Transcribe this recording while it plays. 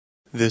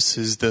This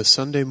is the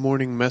Sunday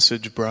morning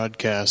message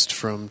broadcast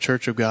from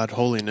Church of God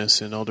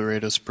Holiness in El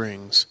Dorado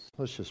Springs.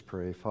 Let's just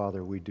pray.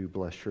 Father, we do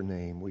bless your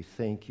name. We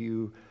thank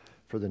you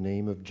for the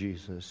name of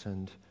Jesus.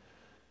 And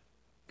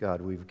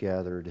God, we've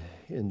gathered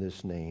in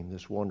this name,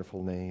 this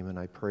wonderful name. And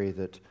I pray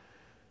that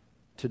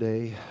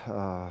today,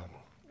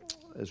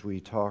 as we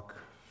talk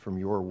from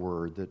your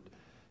word, that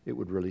it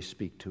would really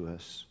speak to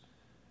us.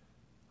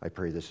 I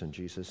pray this in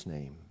Jesus'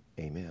 name.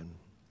 Amen.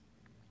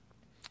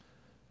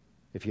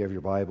 If you have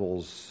your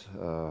Bibles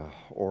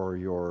or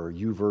your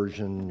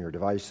YouVersion, your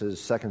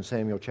devices, 2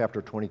 Samuel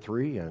chapter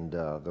 23, and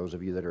those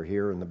of you that are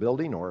here in the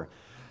building or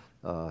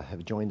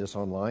have joined us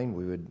online,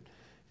 we would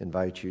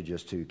invite you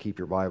just to keep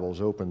your Bibles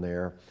open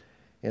there.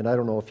 And I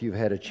don't know if you've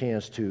had a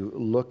chance to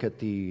look at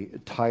the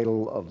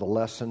title of the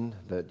lesson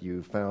that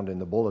you found in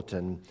the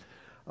bulletin.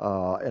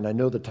 And I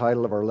know the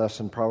title of our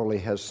lesson probably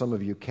has some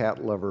of you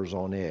cat lovers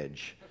on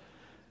edge.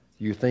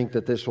 You think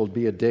that this will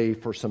be a day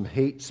for some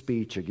hate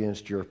speech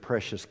against your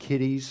precious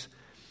kitties.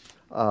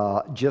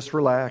 Just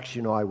relax.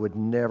 You know, I would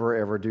never,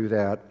 ever do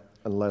that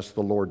unless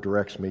the Lord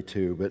directs me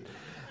to.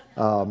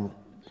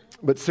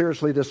 But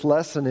seriously, this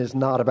lesson is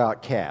not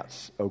about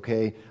cats,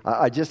 okay?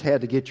 I just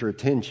had to get your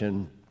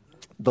attention.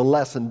 The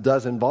lesson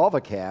does involve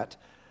a cat,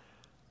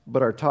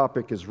 but our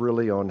topic is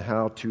really on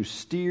how to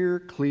steer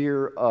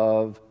clear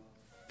of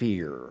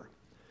fear.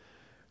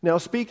 Now,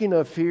 speaking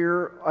of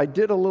fear, I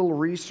did a little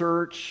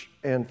research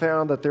and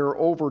found that there are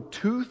over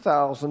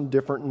 2,000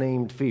 different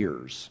named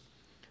fears.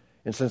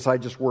 And since I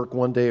just work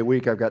one day a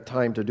week, I've got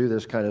time to do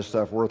this kind of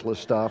stuff, worthless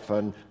stuff.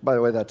 And by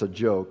the way, that's a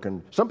joke.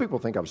 And some people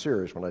think I'm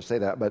serious when I say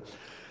that. But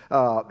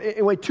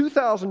anyway,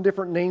 2,000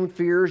 different named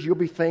fears. You'll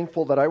be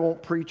thankful that I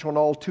won't preach on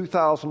all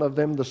 2,000 of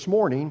them this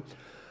morning.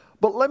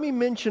 But let me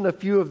mention a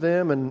few of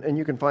them, and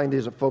you can find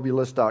these at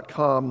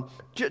phobia-list.com.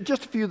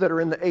 Just a few that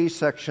are in the A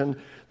section.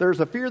 There's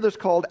a fear that's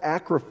called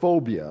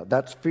acrophobia.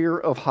 That's fear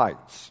of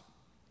heights.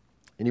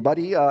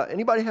 Anybody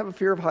have a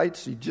fear of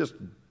heights? You just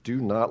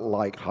do not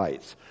like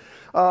heights.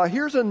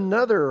 Here's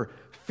another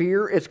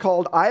fear. It's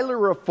called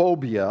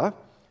ailurophobia.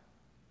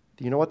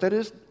 Do you know what that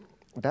is?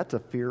 That's a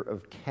fear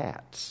of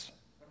cats.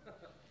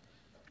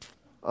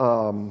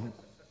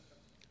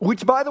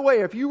 Which, by the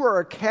way, if you are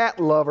a cat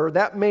lover,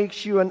 that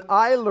makes you an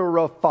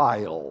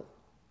ailurophile.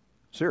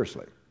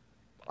 Seriously,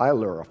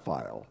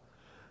 ailurophile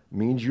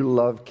means you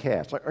love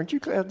cats. Aren't you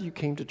glad you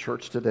came to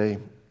church today?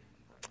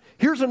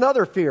 Here's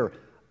another fear,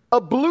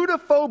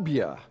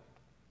 ablutophobia.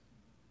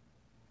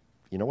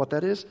 You know what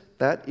that is?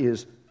 That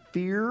is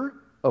fear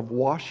of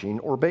washing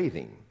or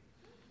bathing.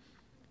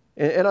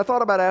 And I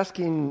thought about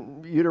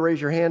asking you to raise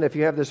your hand if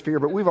you have this fear,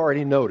 but we've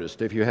already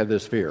noticed if you have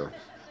this fear.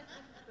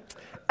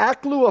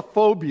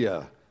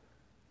 Acluophobia,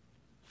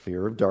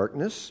 fear of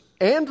darkness.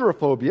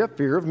 Androphobia,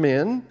 fear of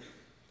men.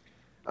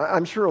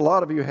 I'm sure a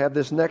lot of you have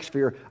this next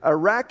fear.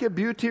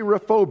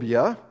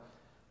 Arachibutyrophobia,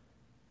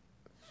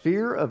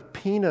 fear of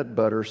peanut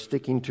butter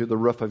sticking to the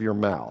roof of your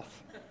mouth.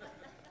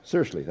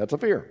 Seriously, that's a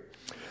fear.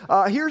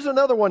 Here's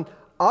another one.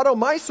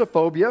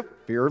 Automisophobia,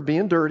 fear of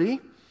being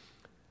dirty.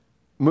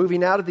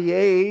 Moving out of the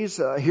A's,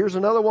 here's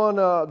another one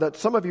that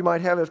some of you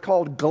might have. It's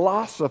called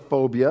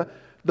glossophobia,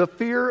 the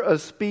fear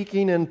of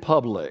speaking in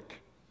public.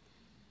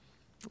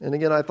 And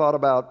again, I thought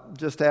about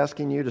just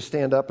asking you to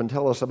stand up and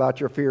tell us about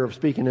your fear of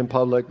speaking in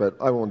public, but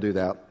I won't do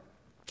that.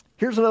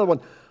 Here's another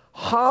one.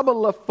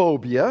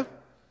 Homilophobia,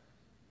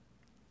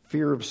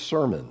 fear of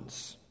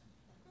sermons.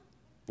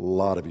 A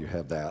lot of you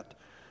have that.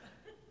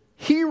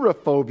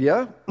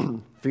 Herophobia,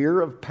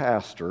 fear of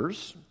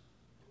pastors.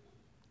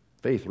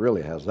 Faith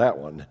really has that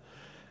one.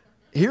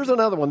 Here's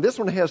another one. This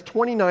one has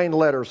 29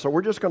 letters, so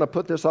we're just going to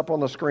put this up on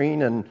the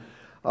screen, and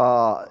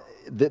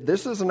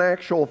this is an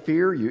actual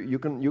fear. You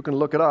can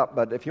look it up,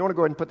 but if you want to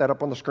go ahead and put that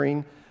up on the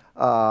screen,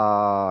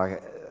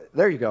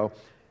 there you go.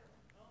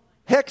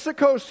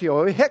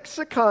 Hexacosio,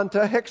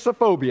 hexacanta,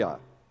 hexaphobia.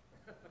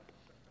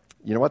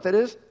 You know what that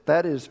is?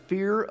 That is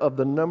fear of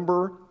the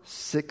number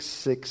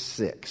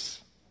 666.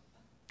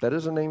 That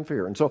is a named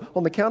fear. And so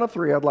on the count of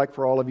three, I'd like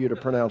for all of you to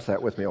pronounce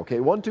that with me, okay?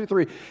 1, 2,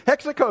 3.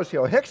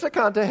 Hexacosio,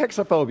 hexacanta,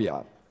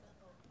 hexaphobia.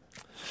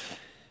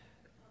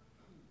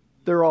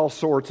 There are all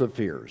sorts of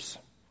fears.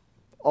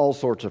 All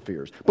sorts of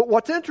fears. But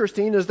what's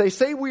interesting is they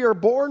say we are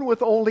born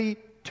with only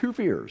 2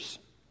 fears.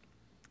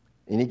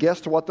 Any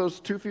guess to what those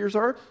 2 fears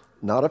are?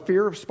 Not a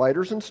fear of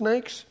spiders and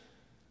snakes.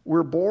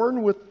 We're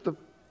born with the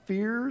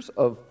fears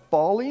of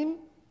falling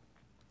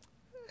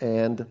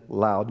and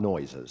loud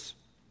noises.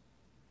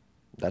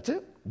 That's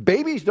it.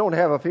 Babies don't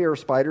have a fear of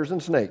spiders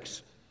and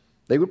snakes.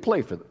 They would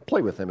play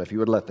with them if you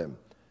would let them.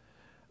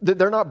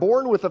 They're not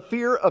born with a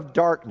fear of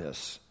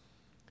darkness.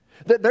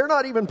 They're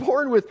not even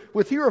born with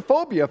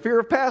herophobia, fear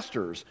of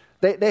pastors.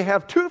 They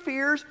have 2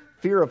 fears,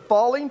 fear of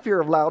falling, fear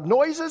of loud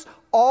noises.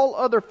 All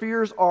other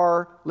fears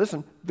are,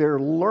 listen, they're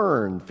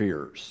learned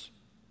fears.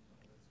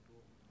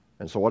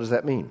 And so what does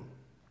that mean?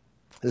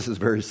 This is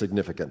very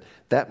significant.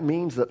 That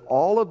means that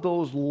all of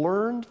those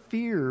learned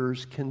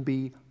fears can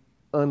be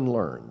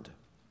unlearned.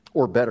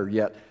 Or better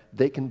yet,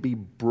 they can be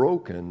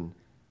broken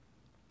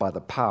by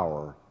the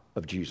power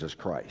of Jesus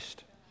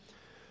Christ.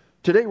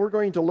 Today we're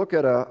going to look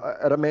at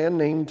a man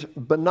named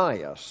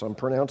Benaiah. Some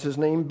pronounce his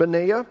name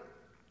Benaiah.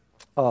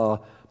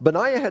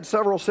 Benaiah had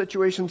several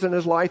situations in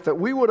his life that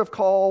we would have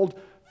called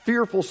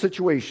fearful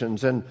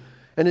situations. And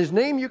his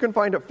name you can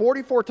find it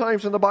 44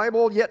 times in the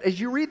Bible, yet as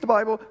you read the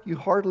Bible, you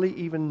hardly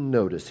even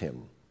notice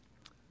him.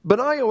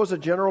 Benaiah was a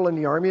general in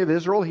the army of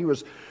Israel. He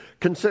was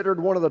considered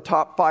one of the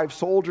top 5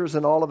 soldiers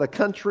in all of the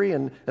country.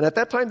 And at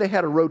that time, they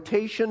had a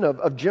rotation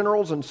of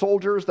generals and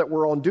soldiers that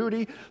were on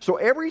duty. So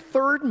every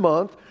 3rd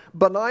month,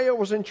 Benaiah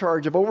was in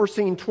charge of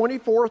overseeing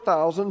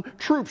 24,000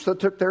 troops that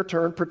took their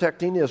turn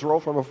protecting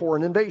Israel from a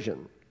foreign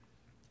invasion.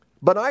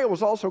 Benaiah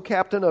was also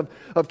captain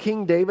of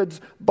King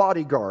David's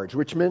bodyguards,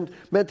 which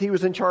meant he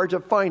was in charge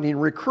of finding,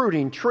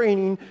 recruiting,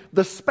 training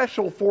the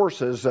special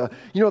forces,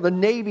 the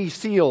Navy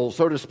SEALs,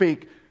 so to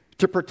speak,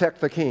 to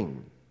protect the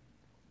king.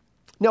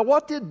 Now,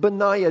 what did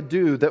Benaiah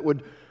do that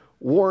would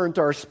warrant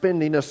our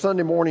spending a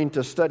Sunday morning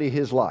to study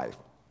his life?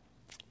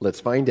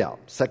 Let's find out.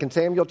 2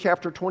 Samuel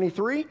chapter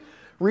 23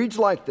 reads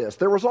like this.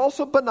 There was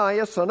also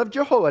Benaiah, son of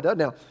Jehoiada.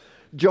 Now,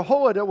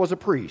 Jehoiada was a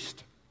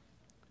priest,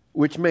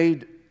 which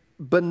made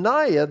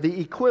Benaiah the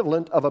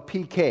equivalent of a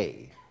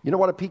PK. You know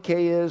what a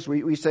PK is?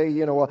 We say,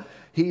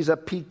 he's a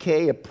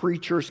PK, a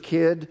preacher's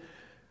kid.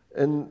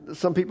 And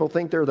some people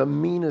think they're the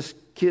meanest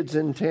kids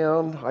in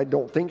town. I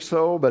don't think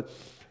so, but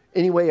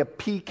anyway, a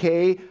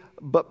PK,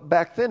 but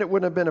back then it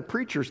wouldn't have been a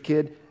preacher's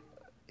kid.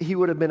 He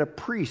would have been a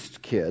priest's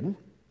kid,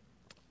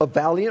 a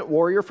valiant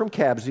warrior from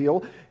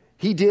Kabzeel.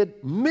 He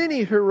did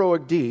many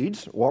heroic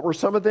deeds. What were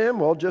some of them?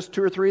 Well, just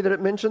 2 or 3 that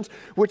it mentions,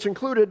 which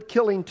included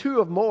killing 2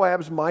 of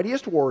Moab's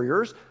mightiest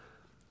warriors.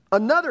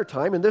 Another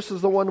time, and this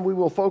is the one we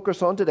will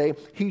focus on today,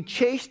 he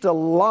chased a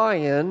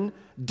lion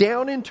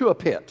down into a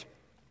pit.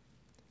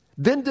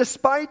 Then,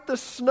 despite the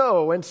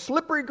snow and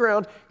slippery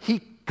ground,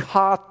 he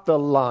caught the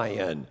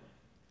lion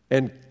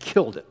and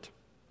killed it.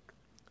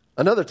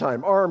 Another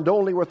time, armed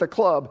only with a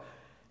club,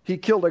 he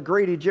killed a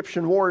great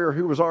Egyptian warrior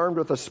who was armed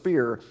with a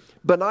spear.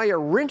 Benaiah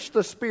wrenched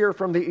the spear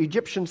from the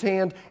Egyptian's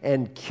hand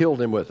and killed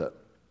him with it.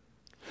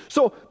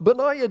 So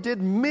Benaiah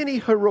did many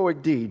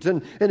heroic deeds,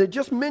 and it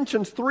just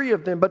mentions 3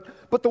 of them,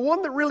 but the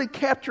one that really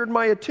captured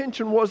my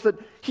attention was that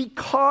he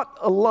caught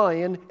a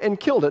lion and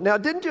killed it. Now,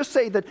 it didn't just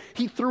say that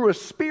he threw a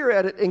spear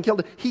at it and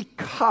killed it. He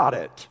caught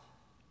it.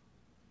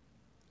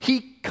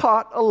 He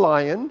caught a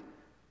lion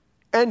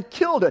and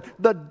killed it.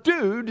 The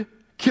dude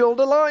killed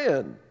a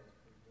lion.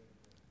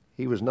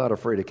 He was not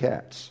afraid of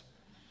cats.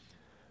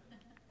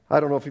 I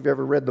don't know if you've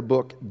ever read the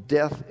book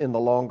Death in the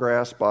Long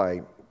Grass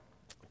by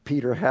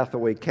Peter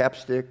Hathaway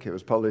Capstick. It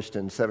was published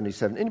in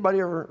 1977. Anybody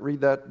ever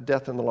read that,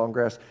 Death in the Long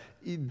Grass?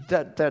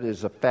 That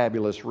is a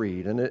fabulous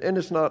read. And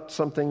it's not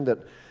something that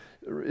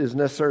is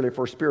necessarily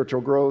for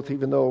spiritual growth,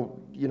 even though,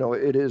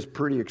 it is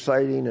pretty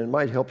exciting and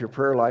might help your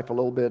prayer life a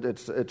little bit.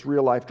 It's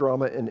real life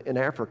drama in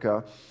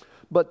Africa.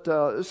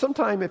 But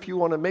sometime if you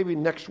want to, maybe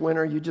next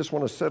winter, you just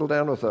want to settle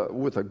down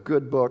with a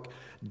good book,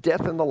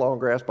 Death in the Long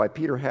Grass by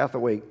Peter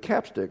Hathaway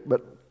Capstick.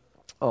 But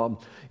and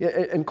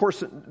of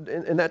course,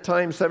 in that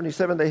time,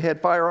 1977, they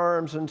had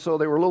firearms, and so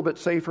they were a little bit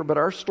safer. But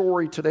our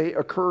story today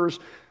occurs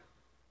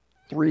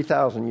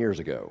 3,000 years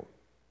ago,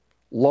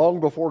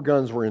 long before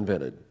guns were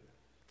invented.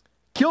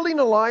 Killing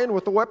a lion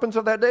with the weapons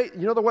of that day,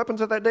 the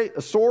weapons of that day?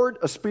 A sword,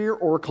 a spear,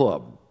 or a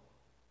club.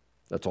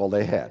 That's all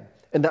they had.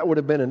 And that would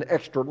have been an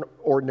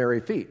extraordinary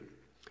feat.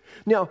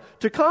 Now,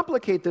 to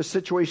complicate this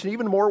situation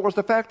even more was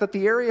the fact that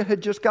the area had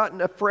just gotten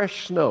a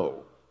fresh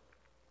snow.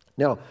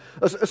 Now,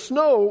 a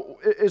snow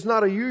is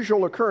not a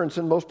usual occurrence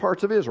in most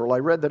parts of Israel. I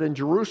read that in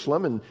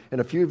Jerusalem,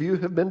 and a few of you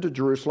have been to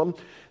Jerusalem.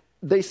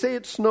 They say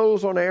it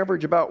snows on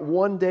average about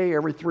 1 day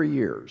every 3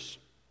 years.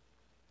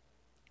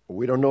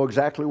 We don't know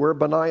exactly where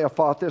Benaiah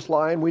fought this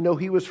lion. We know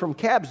he was from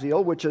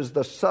Kabzeel, which is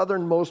the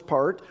southernmost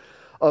part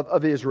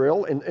of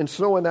Israel, and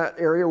snow in that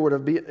area would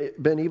have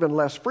been even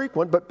less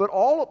frequent. But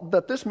all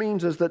that this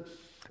means is that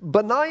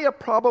Benaiah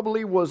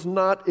probably was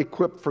not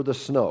equipped for the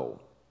snow.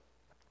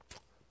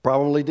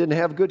 Probably didn't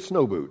have good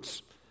snow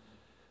boots.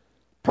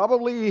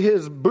 Probably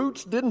his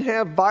boots didn't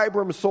have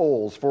Vibram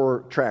soles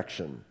for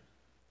traction.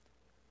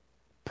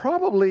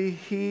 Probably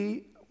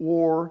he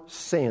wore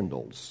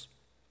sandals,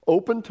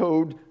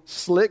 open-toed,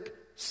 slick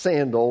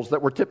sandals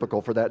that were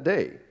typical for that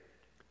day.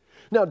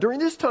 Now, during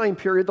this time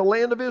period, the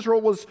land of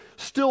Israel was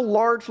still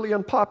largely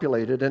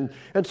unpopulated, and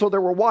so there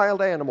were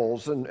wild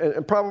animals,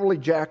 and probably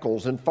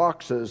jackals and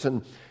foxes,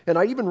 and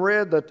I even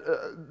read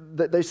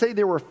that they say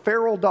there were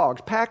feral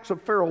dogs, packs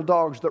of feral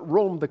dogs that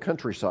roamed the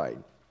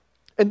countryside.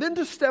 And then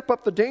to step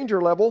up the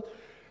danger level,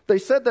 they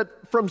said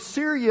that from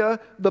Syria,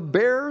 the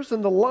bears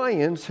and the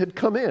lions had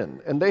come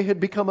in, and they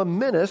had become a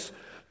menace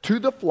to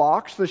the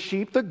flocks, the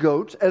sheep, the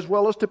goats, as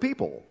well as to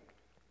people.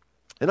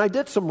 And I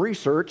did some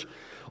research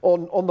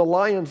on the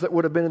lions that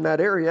would have been in that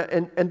area,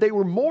 and they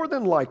were more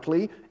than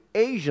likely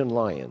Asian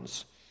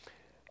lions.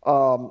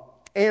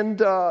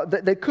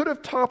 They could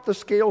have topped the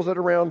scales at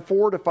around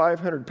 400 to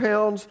 500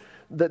 pounds.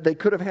 That they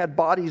could have had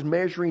bodies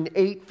measuring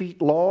 8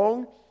 feet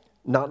long,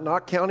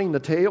 not counting the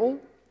tail.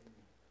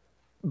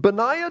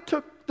 Benaiah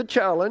took the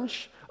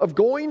challenge of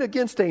going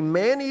against a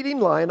man-eating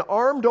lion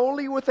armed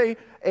only with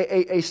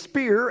a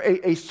spear,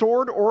 a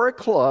sword, or a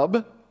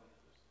club.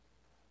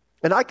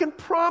 And I can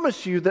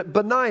promise you that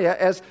Benaiah,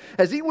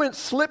 as he went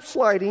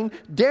slip-sliding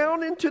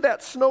down into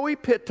that snowy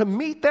pit to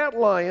meet that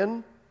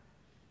lion,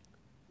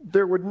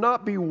 there would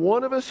not be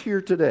one of us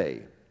here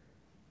today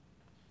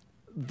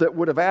that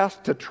would have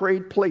asked to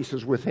trade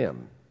places with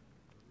him.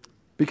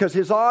 Because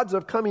his odds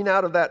of coming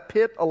out of that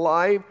pit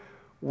alive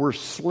were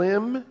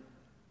slim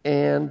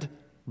and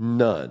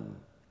none.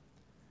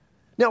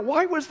 Now,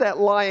 why was that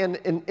lion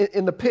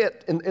in the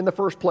pit in the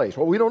first place?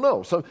 Well, we don't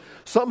know.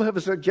 Some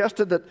have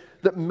suggested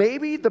that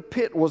maybe the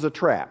pit was a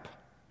trap.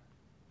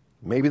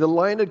 Maybe the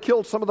lion had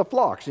killed some of the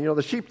flocks,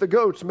 the sheep, the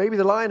goats. Maybe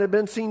the lion had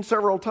been seen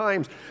several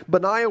times.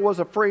 Benaiah was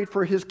afraid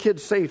for his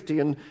kid's safety.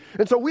 And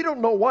so we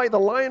don't know why the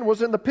lion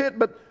was in the pit,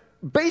 but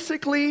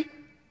basically,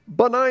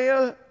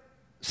 Benaiah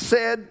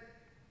said,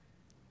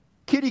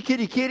 "Kitty,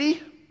 kitty,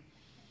 kitty,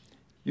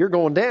 you're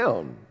going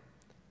down."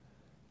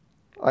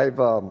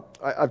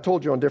 I've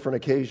told you on different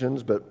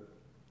occasions, but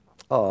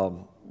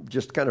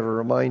just kind of a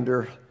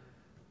reminder,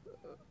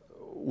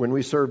 when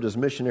we served as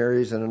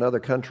missionaries in another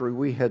country,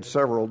 we had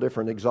several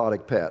different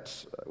exotic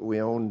pets. We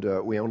owned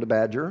a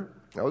badger.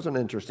 That was an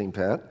interesting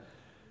pet.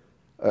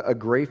 A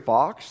gray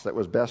fox that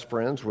was best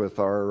friends with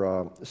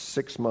our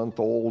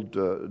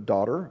 6-month-old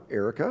daughter,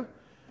 Erica.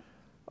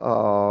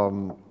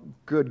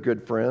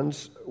 Good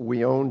friends.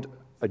 We owned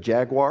a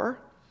jaguar,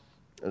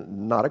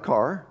 not a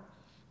car,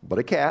 but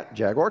a cat,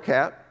 jaguar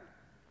cat.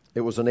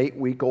 It was an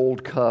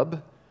 8-week-old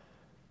cub.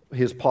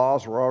 His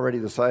paws were already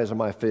the size of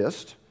my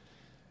fist.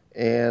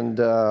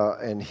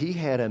 And he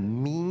had a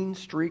mean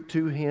streak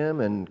to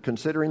him, and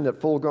considering that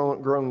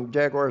full-grown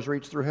jaguars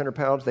reach 300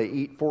 pounds, they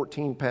eat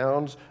 14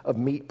 pounds of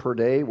meat per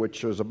day,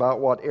 which was about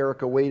what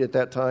Erica weighed at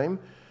that time.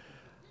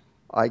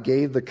 I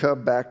gave the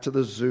cub back to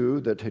the zoo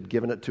that had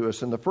given it to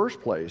us in the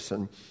first place.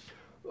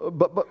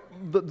 But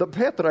the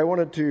pet that I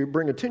wanted to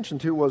bring attention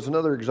to was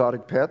another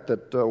exotic pet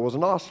that was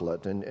an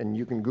ocelot, and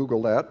you can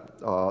Google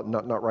that,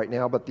 not right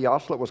now, but the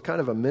ocelot was kind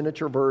of a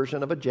miniature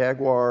version of a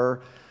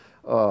jaguar.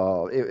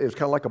 It was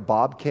kind of like a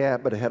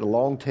bobcat, but it had a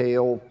long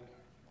tail.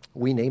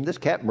 We named this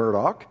cat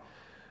Murdoch.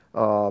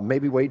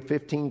 Maybe weighed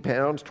 15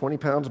 pounds, 20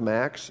 pounds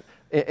max.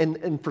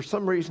 And for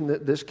some reason,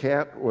 this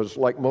cat was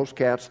like most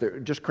cats, they're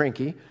just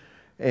cranky.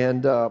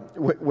 And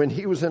when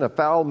he was in a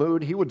foul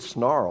mood, he would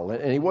snarl.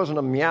 And he wasn't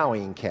a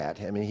meowing cat.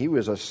 I mean, he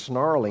was a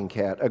snarling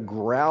cat, a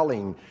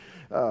growling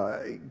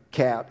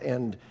cat.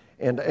 And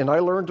I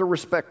learned to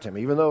respect him.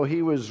 Even though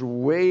he was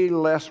way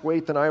less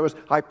weight than I was,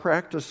 I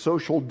practiced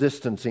social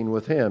distancing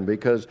with him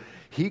because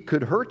he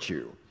could hurt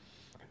you.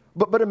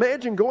 But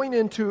imagine going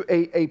into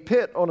a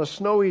pit on a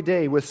snowy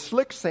day with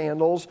slick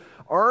sandals,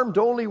 armed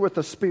only with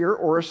a spear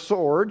or a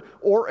sword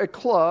or a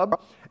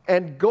club,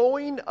 and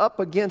going up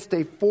against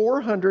a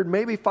 400,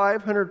 maybe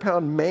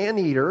 500-pound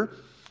man-eater.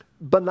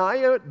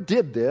 Benaiah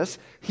did this.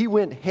 He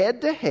went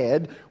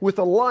head-to-head with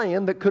a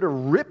lion that could have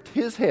ripped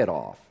his head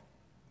off.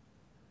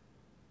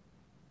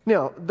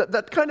 Now,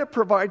 that kind of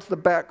provides the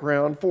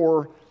background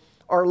for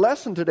our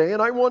lesson today,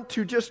 and I want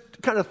to just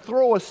kind of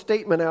throw a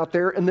statement out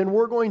there, and then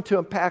we're going to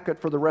unpack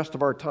it for the rest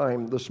of our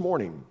time this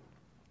morning.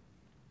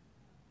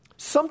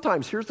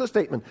 Sometimes, here's the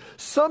statement,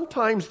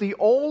 sometimes the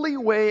only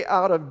way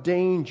out of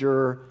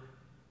danger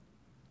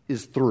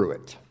is through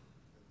it.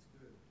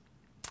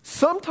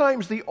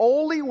 Sometimes the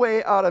only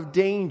way out of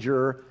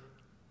danger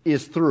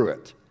is through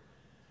it.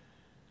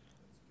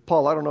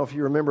 Paul, I don't know if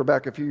you remember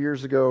back a few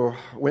years ago,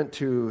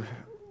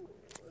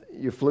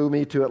 you flew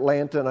me to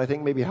Atlanta, and I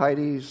think maybe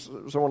Heidi,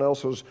 someone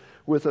else was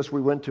with us.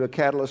 We went to a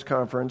Catalyst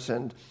conference,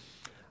 and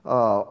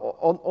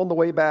on the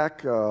way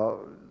back, it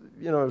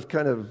was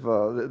kind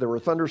of, there were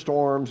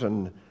thunderstorms,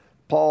 and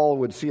Paul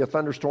would see a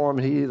thunderstorm,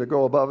 and he'd either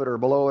go above it or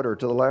below it or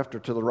to the left or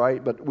to the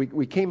right. But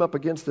we came up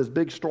against this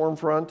big storm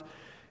front,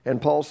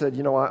 and Paul said,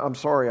 I'm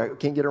sorry, I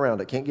can't get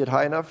around it. Can't get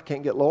high enough,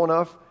 can't get low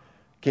enough,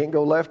 can't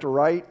go left or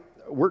right.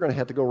 We're going to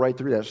have to go right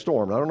through that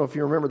storm. I don't know if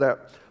you remember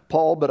that,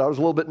 Paul, but I was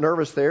a little bit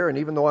nervous there, and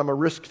even though I'm a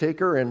risk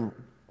taker, and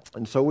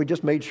so we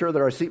just made sure that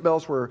our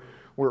seatbelts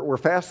were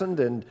fastened,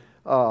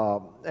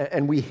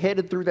 and we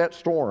headed through that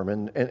storm,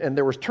 and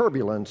there was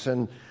turbulence,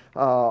 and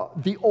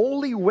the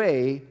only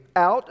way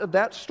out of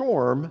that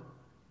storm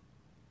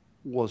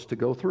was to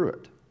go through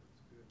it.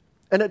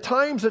 And at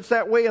times it's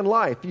that way in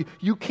life.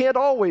 You can't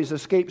always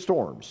escape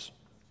storms.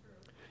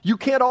 You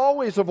can't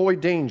always avoid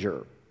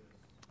danger.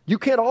 You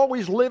can't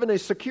always live in a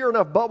secure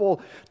enough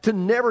bubble to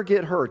never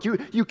get hurt.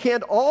 You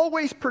can't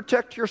always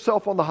protect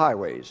yourself on the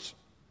highways.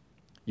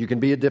 You can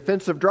be a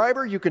defensive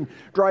driver. You can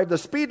drive the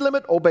speed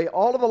limit, obey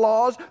all of the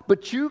laws,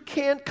 but you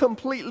can't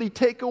completely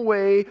take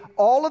away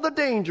all of the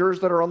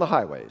dangers that are on the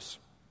highways.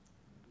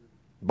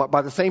 But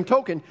by the same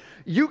token,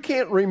 you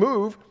can't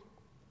remove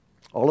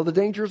all of the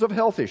dangers of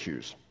health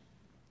issues.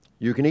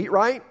 You can eat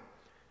right.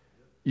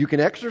 You can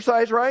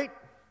exercise right.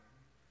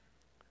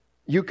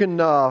 You can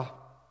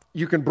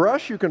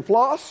brush. You can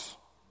floss.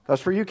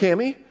 That's for you,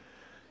 Cammie.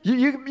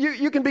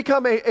 You can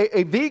become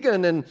a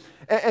vegan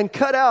and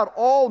cut out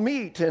all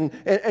meat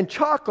and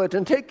chocolate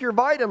and take your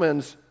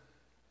vitamins.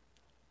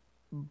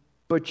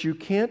 but you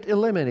can't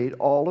eliminate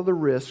all of the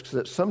risks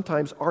that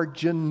sometimes are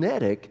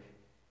genetic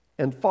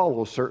and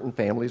follow certain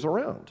families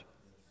around.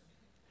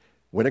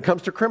 When it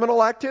comes to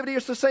criminal activity,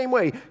 it's the same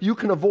way. You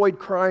can avoid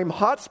crime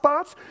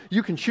hotspots.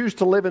 You can choose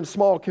to live in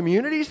small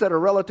communities that are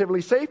relatively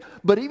safe.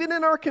 But even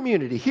in our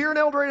community, here in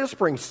El Dorado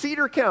Springs,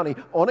 Cedar County,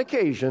 on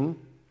occasion,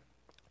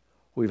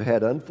 we've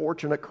had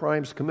unfortunate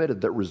crimes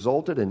committed that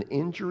resulted in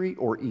injury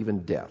or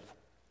even death.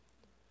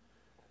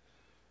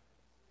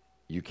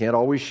 You can't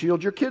always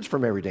shield your kids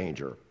from every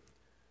danger.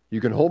 You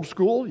can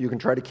homeschool, you can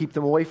try to keep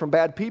them away from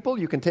bad people,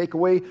 you can take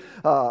away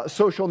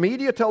social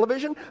media,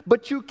 television,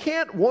 but you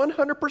can't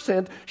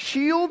 100%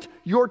 shield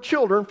your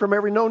children from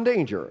every known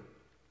danger.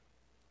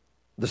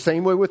 The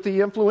same way with the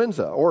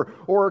influenza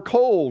or a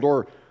cold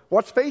or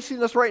what's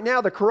facing us right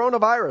now, the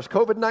coronavirus,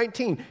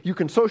 COVID-19. You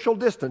can social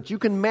distance, you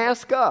can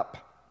mask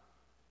up,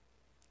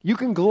 you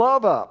can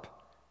glove up,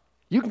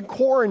 you can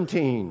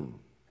quarantine.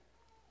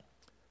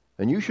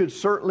 And you should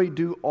certainly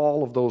do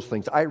all of those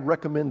things. I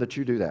recommend that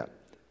you do that.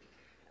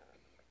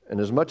 And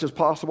as much as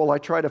possible, I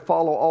try to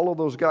follow all of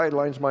those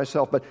guidelines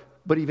myself.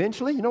 But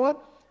eventually, you know what?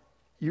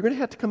 You're going to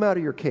have to come out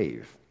of your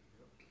cave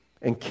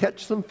and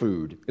catch some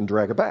food and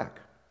drag it back.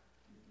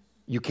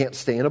 You can't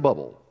stay in a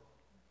bubble.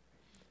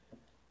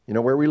 You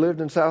know, where we lived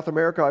in South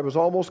America, I was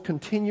almost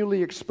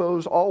continually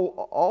exposed,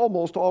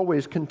 almost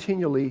always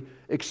continually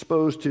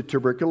exposed to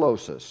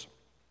tuberculosis.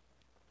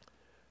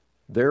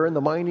 There in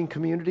the mining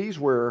communities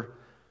where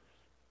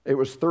it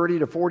was 30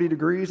 to 40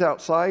 degrees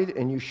outside,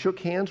 and you shook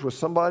hands with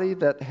somebody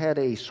that had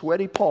a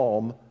sweaty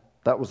palm,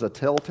 that was a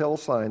telltale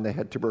sign they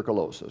had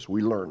tuberculosis.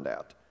 We learned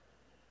that.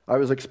 I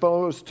was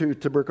exposed to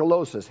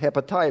tuberculosis,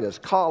 hepatitis,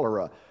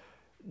 cholera,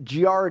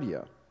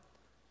 giardia.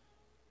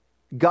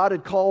 God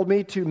had called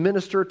me to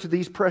minister to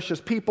these precious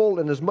people,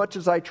 and as much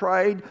as I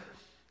tried,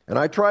 and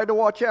I tried to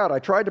watch out, I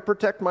tried to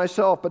protect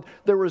myself, but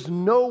there was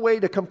no way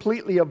to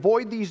completely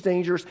avoid these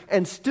dangers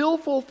and still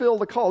fulfill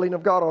the calling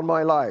of God on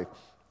my life.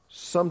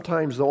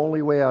 Sometimes the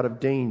only way out of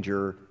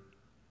danger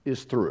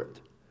is through it.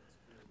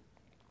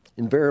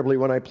 Invariably,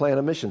 when I plan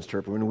a missions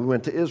trip, when we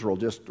went to Israel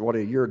just,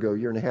 a year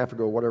and a half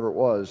ago, whatever it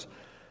was,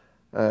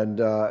 and,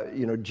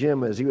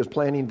 Jim, as he was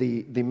planning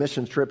the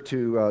missions trip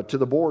to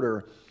the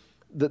border,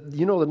 the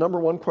number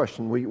one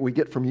question we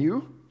get from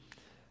you,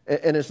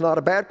 and it's not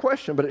a bad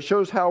question, but it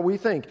shows how we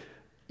think.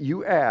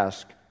 You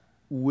ask,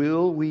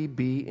 will we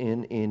be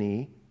in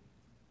any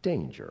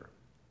danger?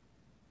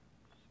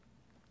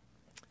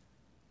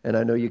 And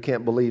I know you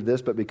can't believe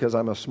this, but because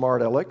I'm a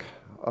smart aleck,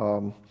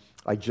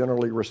 I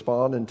generally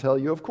respond and tell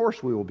you, of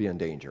course we will be in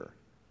danger.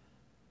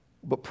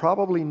 But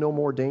probably no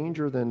more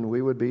danger than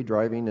we would be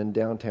driving in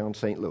downtown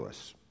St.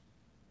 Louis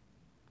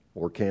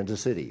or Kansas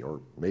City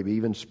or maybe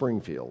even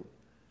Springfield.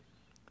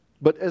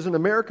 But as an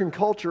American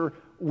culture,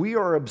 we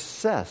are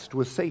obsessed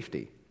with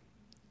safety.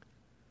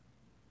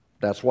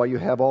 That's why you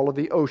have all of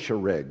the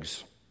OSHA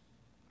regs.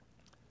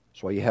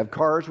 That's why you have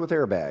cars with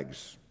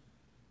airbags.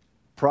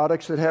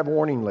 Products that have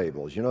warning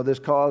labels. This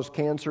caused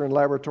cancer in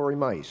laboratory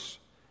mice.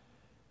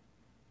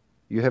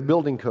 You have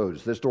building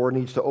codes. This door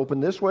needs to open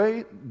this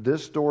way.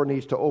 This door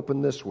needs to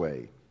open this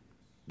way.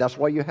 That's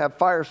why you have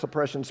fire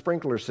suppression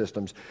sprinkler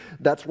systems.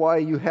 That's why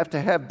you have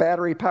to have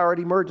battery-powered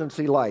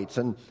emergency lights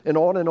and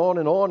on and on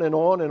and on and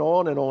on and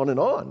on and on and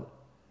on.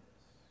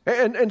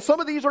 And some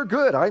of these are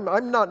good.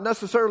 I'm not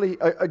necessarily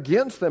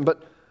against them,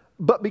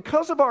 but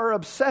because of our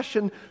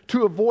obsession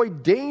to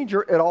avoid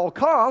danger at all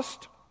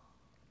cost,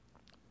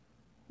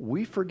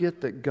 we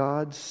forget that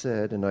God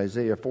said in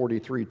Isaiah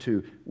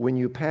 43:2, when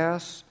you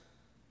pass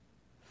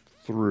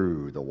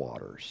through the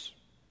waters.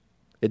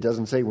 It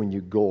doesn't say when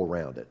you go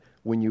around it.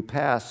 When you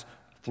pass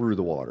through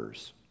the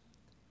waters,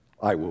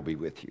 I will be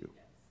with you.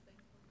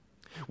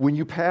 When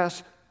you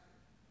pass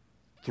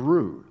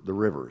through the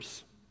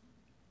rivers,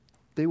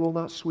 they will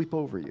not sweep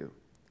over you.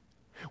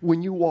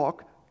 When you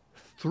walk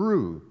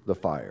through the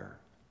fire,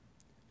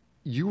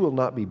 you will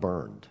not be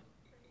burned.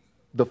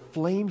 The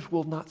flames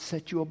will not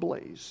set you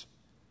ablaze.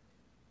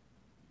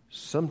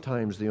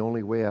 Sometimes the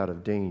only way out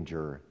of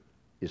danger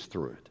is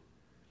through it.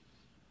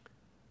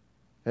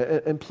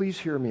 And please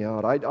hear me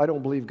out. I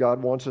don't believe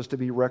God wants us to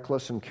be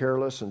reckless and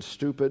careless and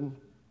stupid.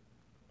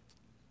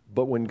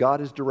 But when God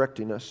is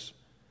directing us,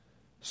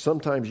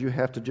 sometimes you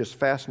have to just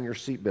fasten your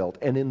seatbelt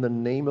and in the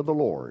name of the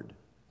Lord,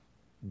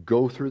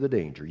 go through the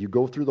danger. You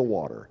go through the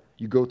water.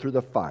 You go through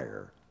the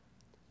fire.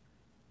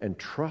 And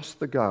trust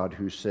the God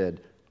who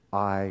said,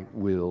 I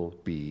will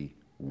be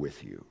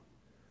with you.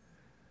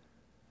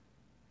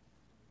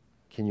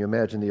 Can you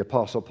imagine the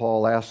Apostle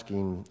Paul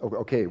asking,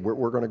 okay,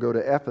 we're going to go to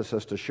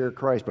Ephesus to share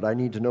Christ, but I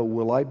need to know,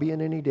 will I be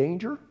in any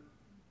danger?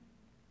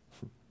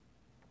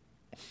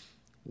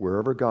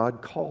 Wherever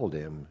God called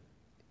him,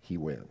 he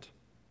went.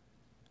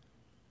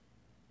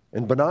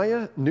 And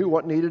Benaiah knew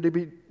what needed to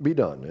be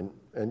done.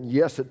 And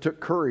yes, it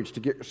took courage to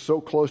get so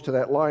close to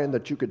that lion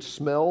that you could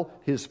smell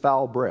his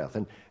foul breath.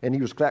 And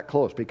he was that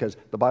close because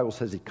the Bible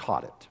says he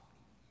caught it.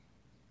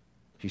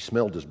 He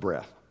smelled his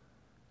breath.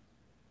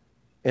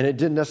 And it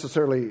didn't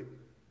necessarily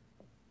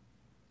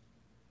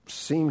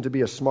seem to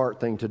be a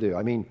smart thing to do.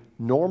 I mean,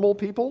 normal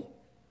people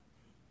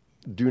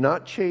Do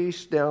not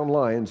chase down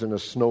lions in a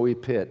snowy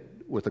pit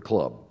with a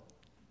club.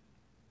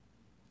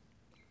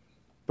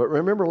 But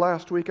remember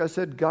last week I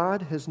said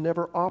God has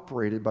never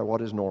operated by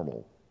what is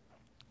normal.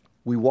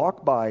 We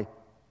walk by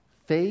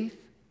faith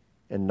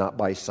and not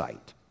by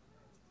sight.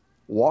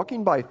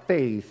 Walking by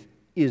faith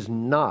is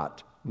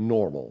not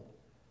normal.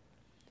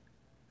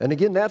 And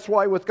again, that's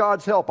why with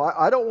God's help,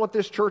 I don't want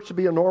this church to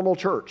be a normal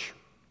church.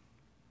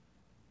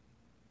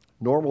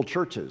 Normal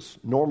churches,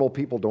 normal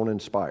people don't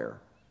inspire.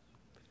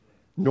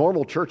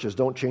 Normal churches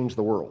don't change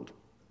the world.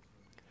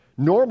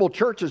 Normal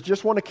churches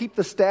just want to keep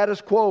the status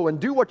quo and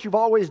do what you've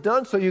always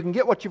done so you can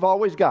get what you've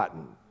always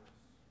gotten.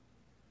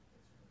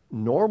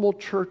 Normal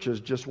churches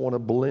just want to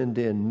blend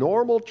in.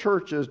 Normal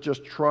churches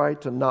just try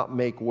to not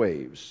make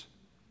waves.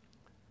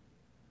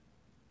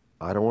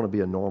 I don't want to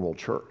be a normal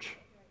church.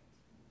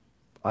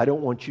 I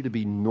don't want you to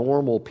be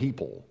normal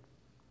people.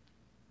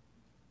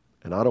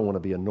 And I don't want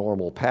to be a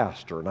normal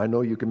pastor. And I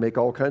know you can make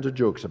all kinds of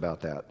jokes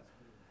about that.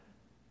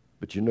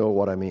 But you know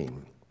what I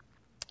mean.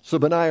 So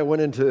Benaiah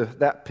went into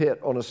that pit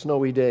on a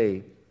snowy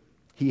day.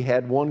 He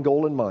had one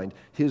goal in mind.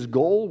 His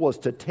goal was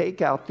to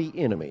take out the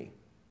enemy.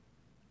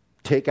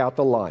 Take out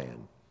the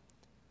lion.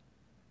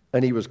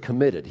 And he was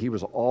committed. He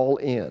was all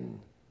in.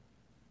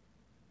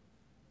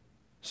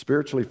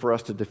 Spiritually, for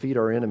us to defeat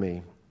our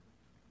enemy.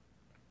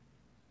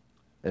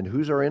 And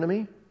who's our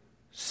enemy?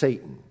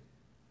 Satan.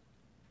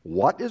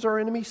 What is our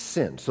enemy?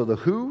 Sin. So the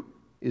who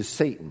is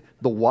Satan.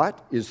 The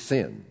what is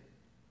sin.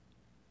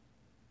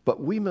 But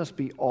we must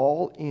be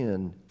all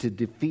in to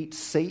defeat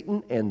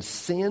Satan and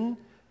sin.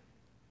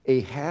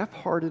 A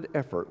half-hearted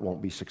effort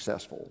won't be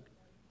successful.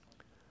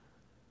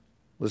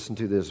 Listen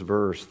to this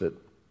verse that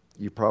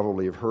you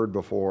probably have heard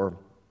before.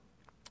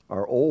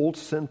 Our old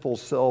sinful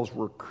selves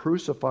were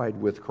crucified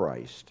with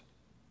Christ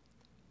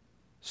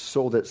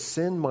so that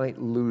sin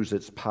might lose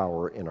its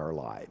power in our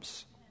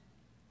lives.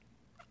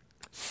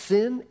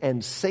 Sin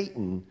and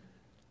Satan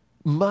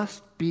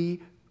must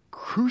be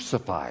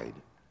crucified,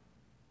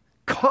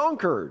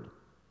 conquered.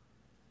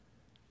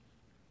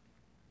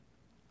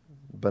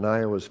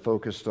 Benaiah was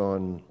focused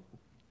on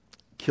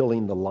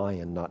killing the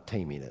lion, not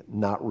taming it,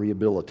 not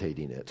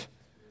rehabilitating it,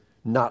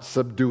 not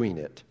subduing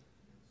it.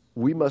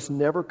 We must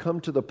never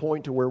come to the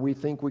point to where we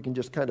think we can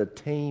just kind of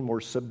tame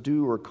or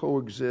subdue or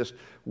coexist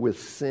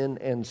with sin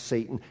and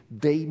Satan.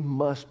 They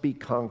must be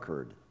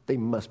conquered. They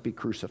must be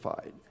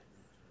crucified.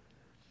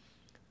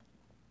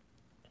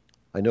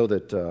 I know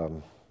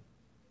that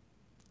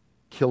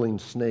killing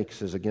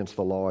snakes is against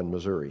the law in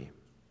Missouri.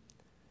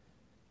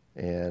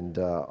 And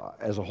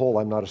as a whole,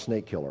 I'm not a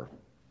snake killer.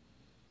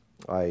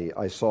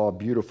 I saw a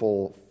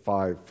beautiful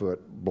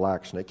 5-foot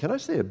black snake. Can I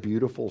say a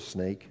beautiful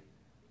snake?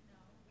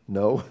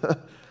 No?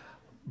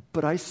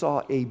 But I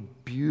saw a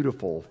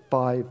beautiful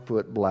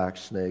 5-foot black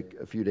snake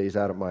a few days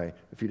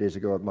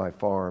ago at my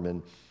farm,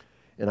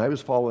 and I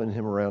was following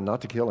him around,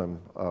 not to kill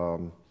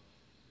him.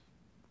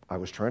 I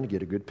was trying to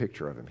get a good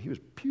picture of him. He was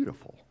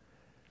beautiful.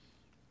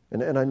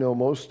 And I know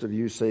most of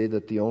you say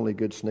that the only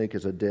good snake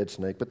is a dead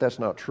snake, but that's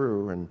not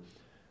true.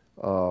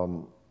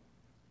 And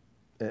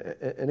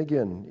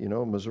again, you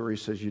know, Missouri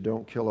says you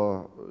don't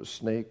kill a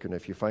snake, and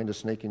if you find a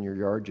snake in your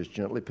yard, just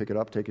gently pick it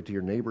up, take it to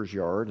your neighbor's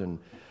yard, and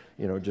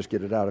you know, just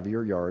get it out of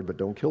your yard, but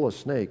don't kill a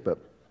snake. But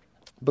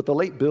the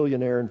late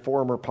billionaire and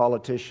former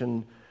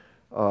politician,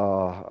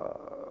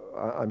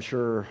 I'm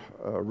sure,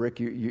 Rick,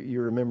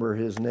 you remember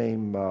his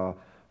name,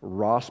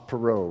 Ross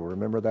Perot.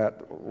 Remember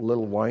that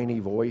little whiny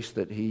voice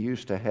that he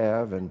used to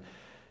have?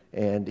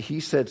 And he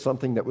said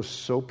something that was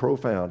so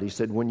profound. He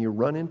said, when you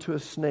run into a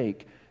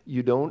snake,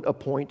 you don't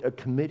appoint a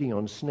committee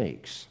on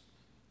snakes.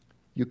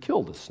 You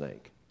kill the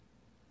snake.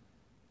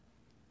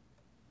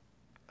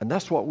 And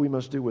that's what we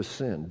must do with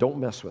sin. Don't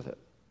mess with it.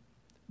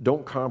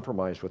 Don't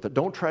compromise with it.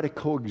 Don't try to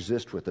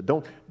coexist with it.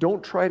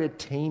 Don't try to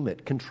tame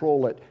it,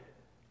 control it.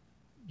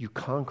 You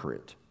conquer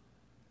it.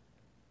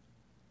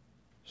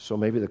 So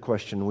maybe the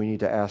question we need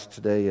to ask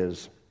today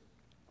is,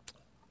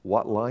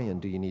 what lion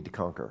do you need to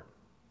conquer?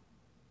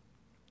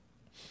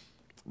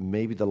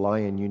 Maybe the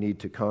lion you need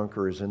to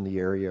conquer is in the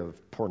area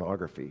of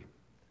pornography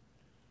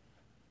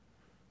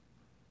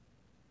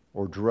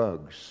or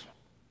drugs.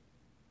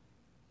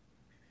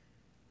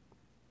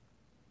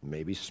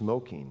 Maybe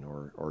smoking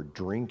or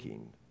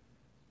drinking.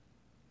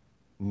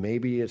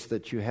 Maybe it's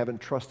that you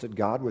haven't trusted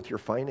God with your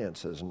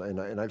finances.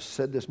 And I've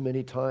said this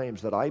many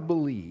times that I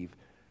believe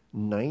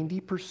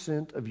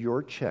 90% of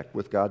your check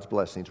with God's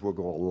blessings will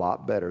go a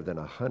lot better than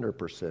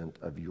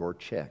 100% of your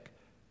check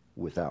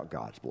without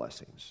God's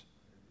blessings.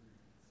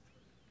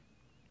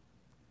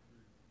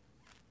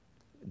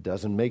 It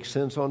doesn't make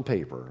sense on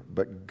paper,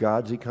 but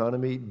God's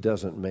economy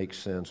doesn't make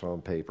sense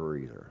on paper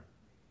either.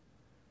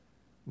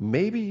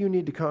 Maybe you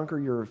need to conquer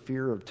your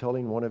fear of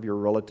telling one of your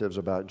relatives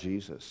about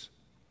Jesus.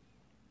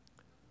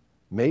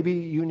 Maybe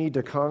you need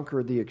to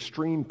conquer the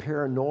extreme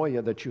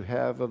paranoia that you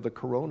have of the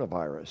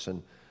coronavirus.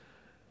 And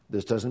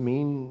this doesn't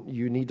mean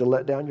you need to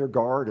let down your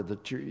guard or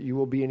that you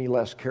will be any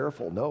less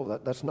careful. No,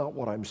 that's not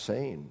what I'm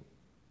saying.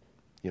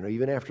 You know,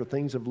 even after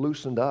things have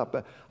loosened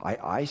up,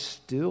 I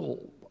still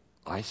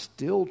I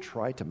still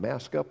try to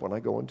mask up when I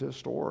go into a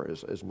store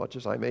as much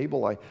as I'm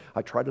able.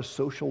 I try to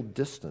social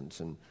distance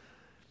and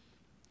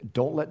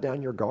don't let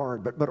down your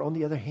guard. But on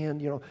the other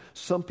hand,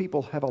 some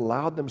people have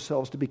allowed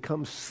themselves to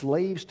become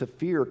slaves to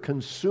fear,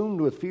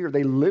 consumed with fear.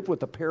 They live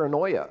with the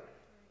paranoia.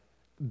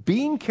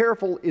 Being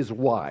careful is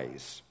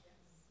wise.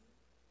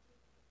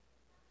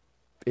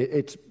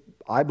 It's,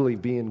 I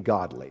believe, being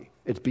godly.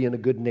 It's being a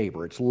good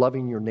neighbor. It's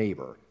loving your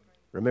neighbor.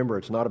 Remember,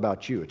 it's not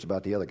about you. It's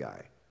about the other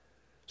guy.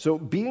 So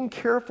being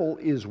careful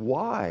is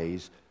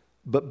wise,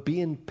 but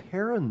being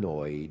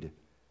paranoid,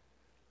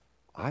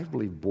 I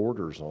believe,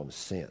 borders on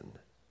sin.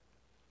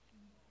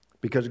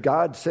 Because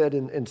God said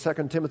in 2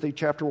 Timothy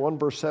chapter 1,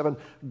 verse 7,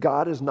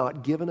 God has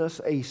not given us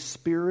a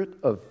spirit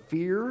of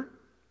fear.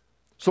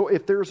 So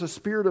if there's a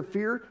spirit of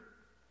fear,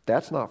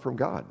 that's not from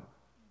God.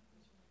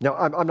 Now,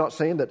 I'm not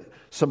saying that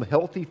some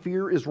healthy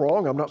fear is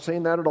wrong. I'm not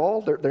saying that at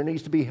all. There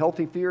needs to be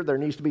healthy fear. There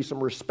needs to be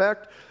some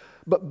respect.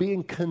 But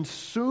being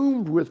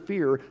consumed with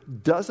fear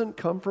doesn't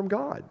come from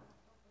God.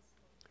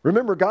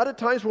 Remember, God at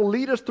times will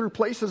lead us through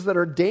places that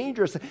are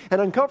dangerous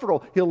and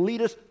uncomfortable. He'll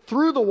lead us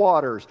through the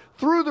waters,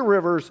 through the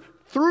rivers,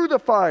 through the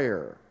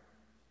fire.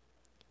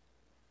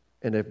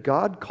 And if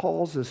God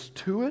calls us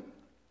to it,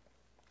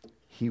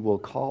 He will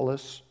call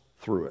us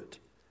through it.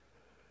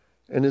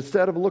 And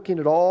instead of looking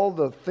at all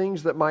the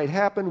things that might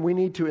happen, we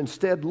need to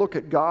instead look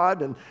at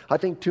God. And I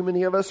think too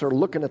many of us are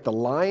looking at the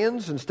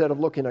lions instead of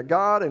looking at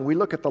God. And we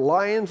look at the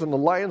lions, and the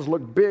lions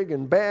look big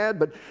and bad.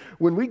 But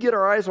when we get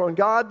our eyes on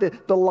God,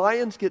 the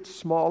lions get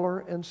smaller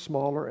and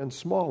smaller and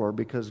smaller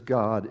because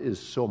God is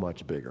so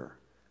much bigger.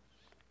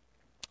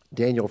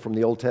 Daniel from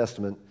the Old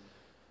Testament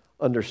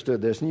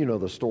understood this. And you know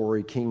the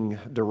story. King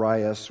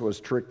Darius was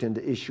tricked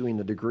into issuing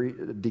a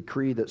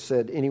decree that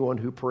said anyone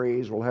who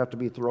prays will have to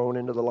be thrown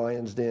into the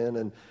lion's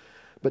den.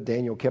 But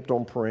Daniel kept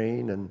on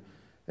praying.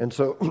 And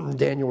so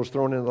Daniel was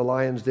thrown into the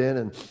lion's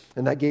den.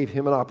 And that gave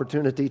him an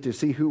opportunity to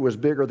see who was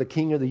bigger, the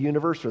king of the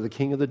universe or the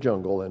king of the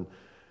jungle. And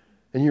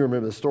you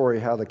remember the story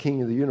how the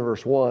king of the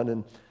universe won.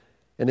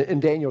 And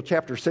in Daniel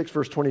chapter 6,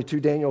 verse 22,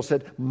 Daniel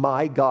said,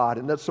 "My God."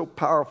 And that's so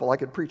powerful. I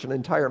could preach an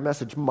entire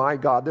message. My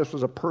God. This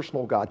was a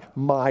personal God.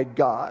 My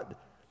God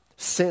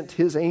sent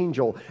His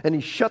angel, and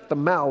He shut the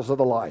mouths of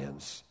the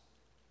lions.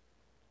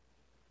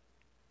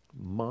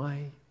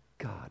 My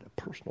God, a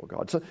personal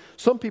God. So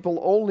some people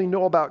only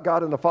know about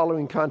God in the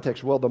following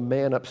context. Well, the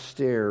man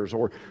upstairs,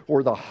 or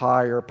the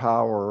higher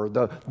power, or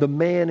the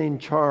man in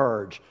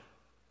charge.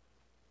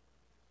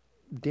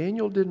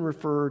 Daniel didn't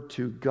refer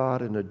to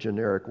God in a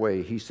generic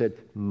way. He said,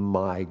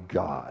 my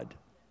God.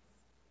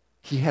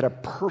 He had a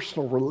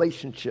personal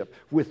relationship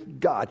with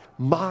God.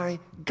 My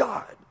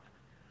God.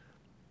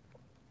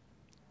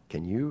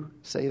 Can you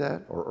say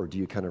that? Or do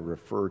you kind of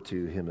refer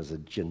to Him as a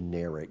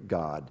generic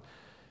God?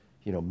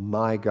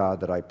 My God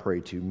that I pray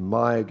to,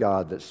 my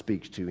God that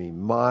speaks to me,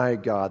 my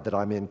God that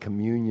I'm in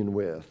communion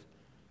with.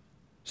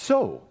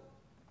 So,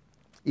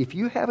 if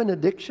you have an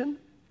addiction,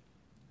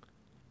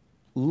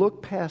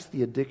 look past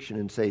the addiction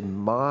and say,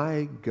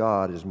 my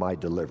God is my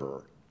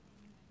deliverer.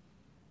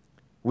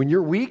 When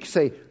you're weak,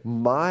 say,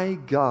 my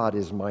God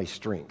is my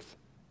strength.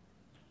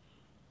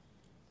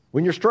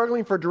 When you're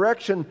struggling for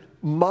direction,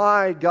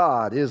 my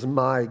God is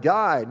my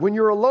guide. When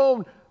you're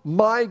alone,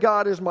 my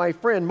God is my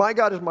friend. My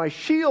God is my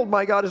shield.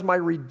 My God is my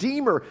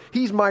redeemer.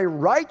 He's my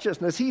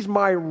righteousness. He's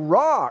my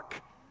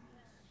rock.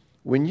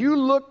 When you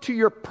look to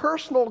your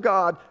personal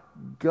God,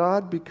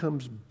 God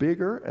becomes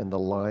bigger and the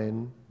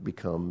lion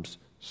becomes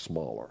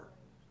smaller.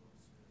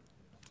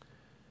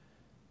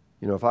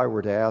 If I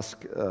were to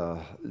ask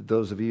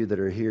those of you that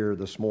are here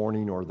this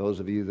morning or those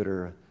of you that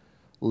are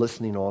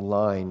listening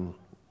online,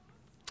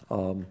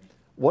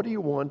 what do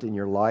you want in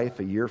your life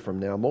a year from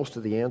now? Most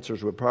of the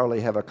answers would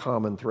probably have a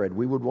common thread.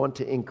 We would want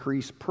to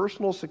increase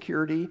personal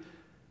security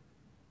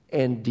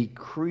and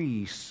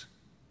decrease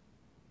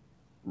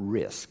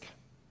risk.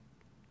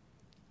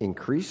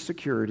 Increase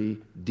security,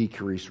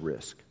 decrease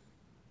risk.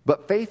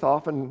 But faith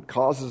often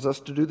causes us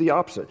to do the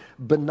opposite.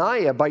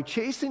 Benaiah, by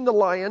chasing the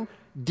lion,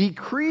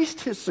 decreased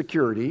his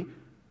security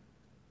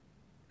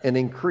and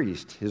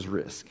increased his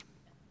risk.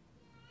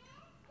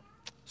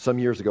 Some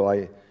years ago,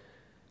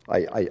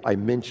 I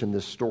mentioned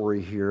this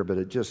story here, but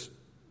it just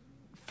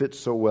fits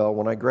so well.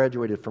 When I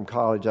graduated from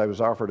college, I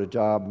was offered a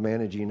job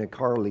managing a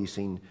car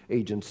leasing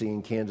agency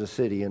in Kansas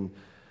City, and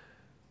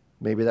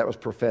maybe that was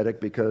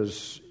prophetic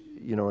because,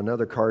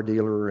 another car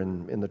dealer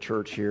in the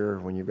church here,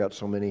 when you've got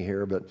so many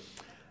here, but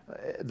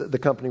the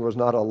company was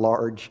not a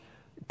large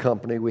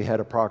company. We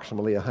had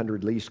approximately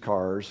 100 leased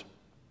cars.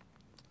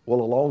 Well,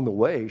 along the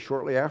way,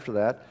 shortly after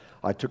that,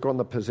 I took on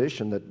the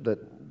position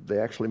that they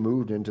actually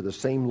moved into the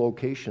same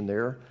location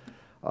there,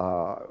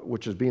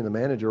 which is being the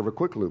manager of a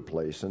Quick Lube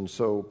place. And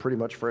so pretty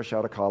much fresh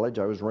out of college,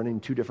 I was running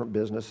 2 different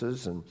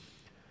businesses, and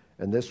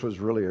this was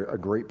really a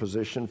great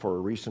position for a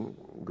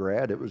recent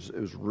grad. It was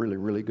really,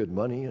 really good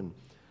money. And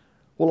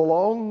well,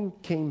 along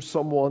came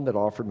someone that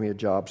offered me a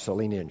job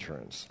selling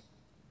insurance.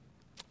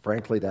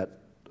 Frankly, that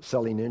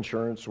selling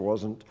insurance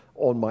wasn't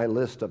on my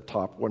list of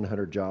top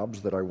 100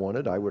 jobs that I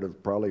wanted. I would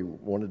have probably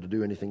wanted to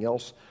do anything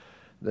else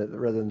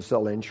rather than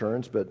sell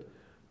insurance.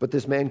 But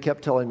this man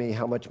kept telling me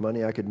how much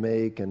money I could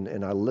make,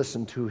 and I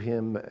listened to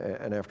him.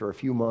 And after a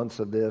few months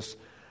of this,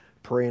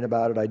 praying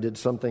about it, I did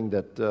something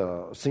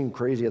that seemed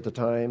crazy at the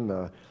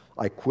time.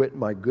 I quit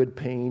my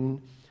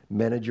good-paying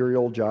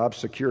managerial jobs,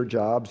 secure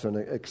jobs, and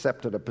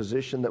accepted a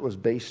position that was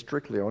based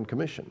strictly on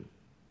commission.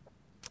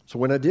 So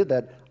when I did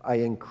that, I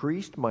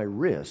increased my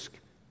risk.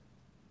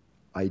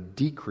 I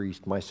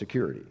decreased my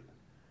security.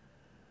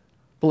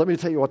 But let me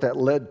tell you what that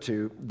led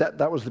to.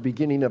 That was the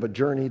beginning of a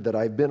journey that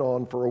I've been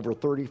on for over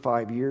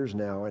 35 years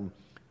now. And,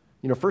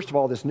 first of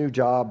all, this new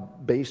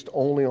job based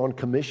only on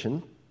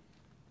commission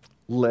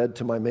led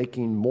to my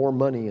making more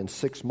money in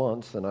 6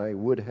 months than I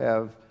would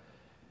have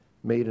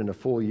made in a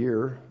full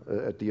year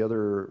at the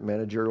other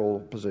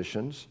managerial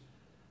positions.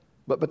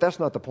 But that's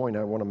not the point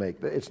I want to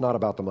make. It's not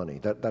about the money.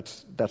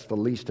 That's the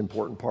least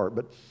important part.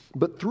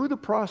 But through the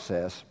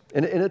process,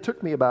 and it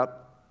took me about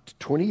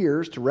 20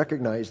 years to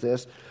recognize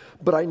this,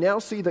 but I now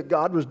see that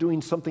God was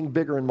doing something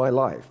bigger in my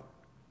life.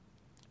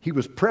 He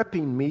was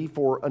prepping me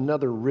for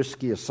another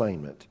risky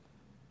assignment.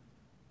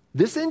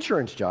 This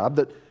insurance job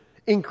that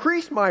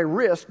increased my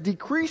risk,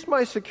 decreased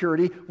my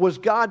security, was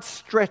God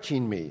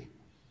stretching me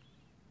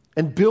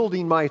and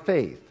building my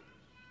faith.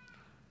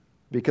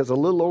 Because a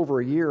little over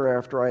a year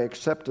after I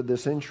accepted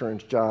this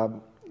insurance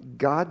job,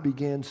 God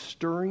began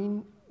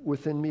stirring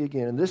within me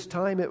again. And this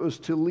time it was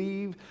to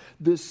leave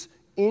this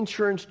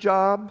insurance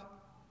job,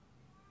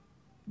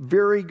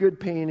 very good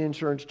paying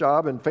insurance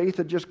job. And Faith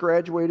had just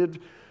graduated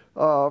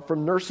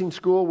from nursing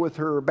school with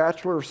her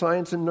Bachelor of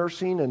Science in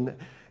Nursing,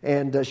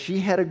 and she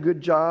had a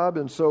good job.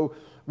 And so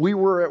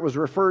it was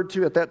referred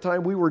to at that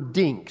time, we were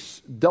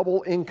dinks,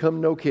 double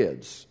income, no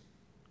kids.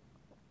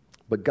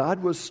 But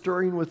God was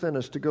stirring within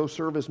us to go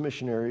serve as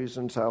missionaries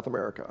in South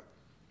America.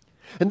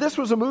 And this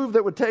was a move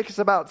that would take us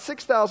about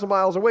 6,000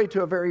 miles away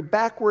to a very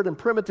backward and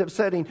primitive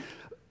setting.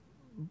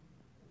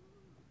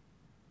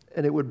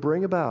 And it would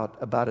bring about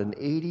an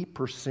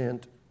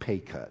 80% pay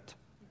cut.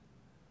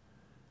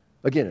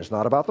 Again, it's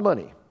not about the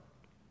money.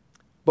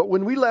 But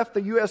when we left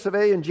the US of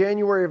A in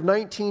January of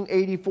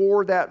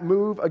 1984, that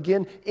move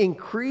again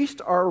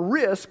increased our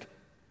risk,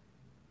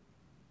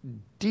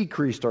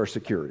 decreased our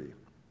security.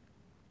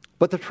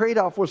 But the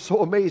trade-off was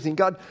so amazing.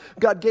 God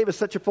gave us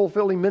such a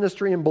fulfilling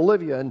ministry in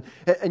Bolivia.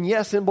 And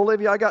yes, in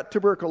Bolivia I got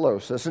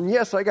tuberculosis. And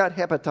yes, I got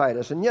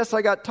hepatitis. And yes,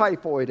 I got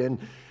typhoid.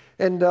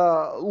 And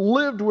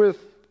lived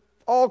with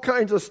all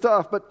kinds of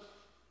stuff. But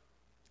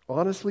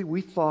honestly,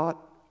 we thought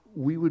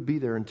we would be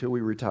there until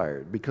we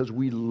retired because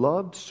we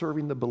loved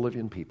serving the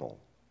Bolivian people.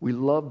 We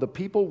loved the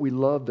people. We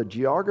loved the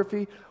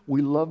geography.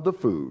 We loved the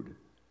food.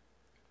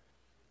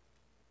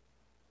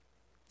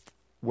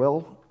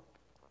 Well,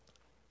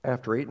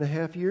 after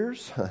 8.5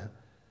 years,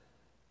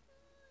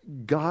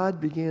 God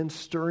began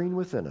stirring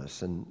within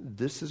us. And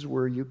this is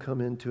where you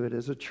come into it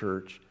as a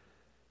church.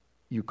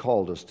 You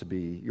called us to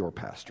be your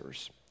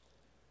pastors.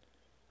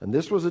 And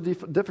this was a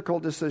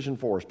difficult decision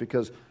for us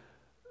because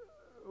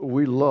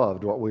we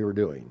loved what we were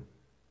doing.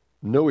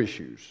 No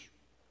issues.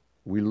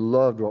 We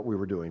loved what we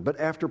were doing. But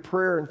after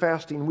prayer and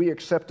fasting, we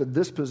accepted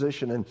this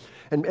position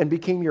and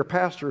became your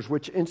pastors,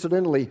 which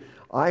incidentally,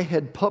 I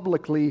had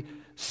publicly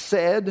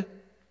said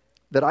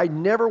that I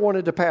never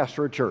wanted to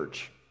pastor a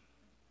church.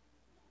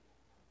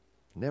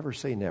 Never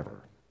say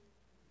never.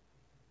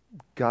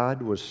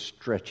 God was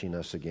stretching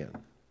us again.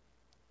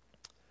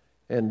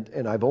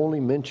 And I've only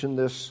mentioned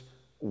this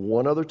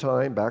one other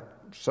time back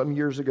some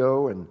years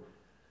ago and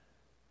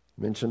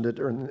mentioned it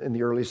in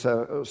the early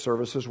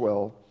service as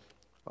well.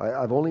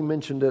 I've only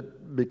mentioned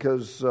it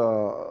because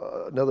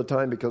another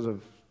time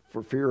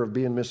for fear of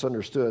being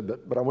misunderstood,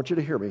 but I want you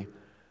to hear me.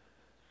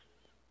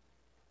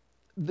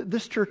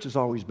 This church has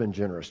always been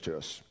generous to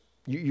us.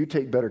 You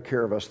take better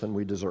care of us than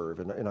we deserve,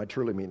 and I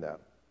truly mean that.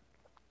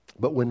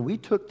 But when we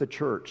took the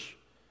church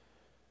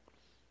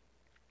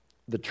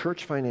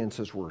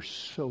finances were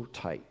so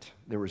tight.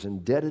 There was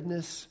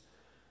indebtedness.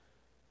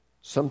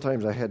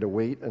 Sometimes I had to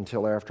wait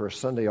until after a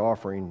Sunday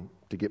offering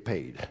to get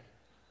paid.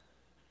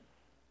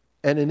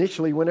 And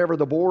initially, whenever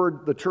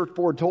the church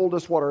board told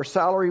us what our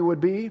salary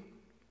would be,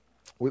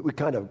 we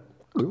kind of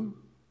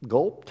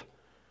gulped.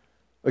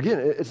 Again,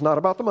 it's not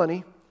about the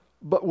money.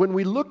 But when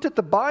we looked at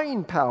the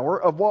buying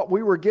power of what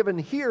we were given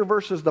here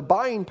versus the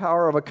buying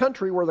power of a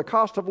country where the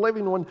cost of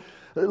living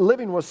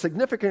was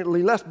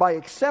significantly less, by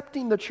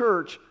accepting the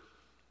church,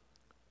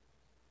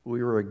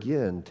 we were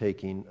again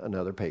taking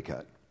another pay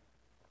cut.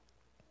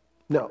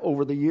 Now,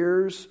 over the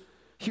years,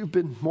 you've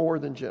been more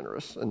than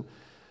generous, and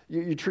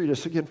you treat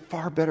us, again,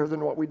 far better than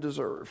what we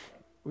deserve.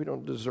 We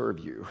don't deserve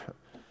you.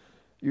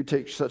 You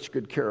take such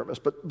good care of us.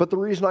 But the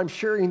reason I'm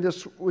sharing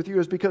this with you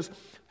is because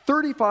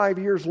 35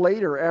 years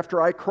later,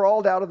 after I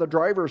crawled out of the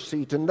driver's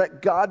seat and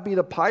let God be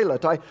the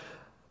pilot,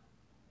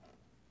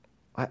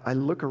 I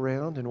look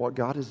around and what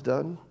God has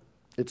done,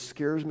 it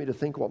scares me to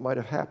think what might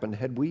have happened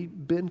had we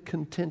been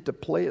content to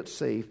play it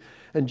safe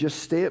and just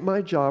stay at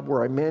my job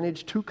where I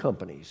manage 2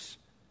 companies.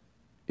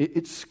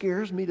 It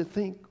scares me to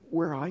think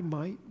where I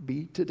might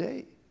be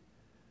today.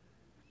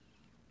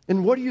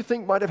 And what do you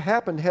think might have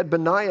happened had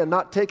Benaiah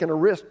not taken a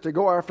risk to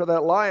go after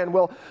that lion?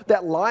 Well,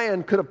 that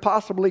lion could have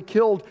possibly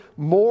killed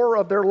more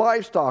of their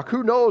livestock.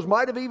 Who knows,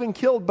 might have even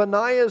killed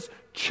Benaiah's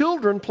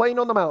children playing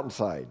on the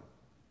mountainside.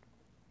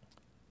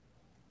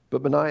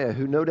 But Benaiah,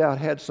 who no doubt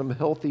had some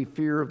healthy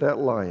fear of that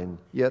lion,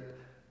 yet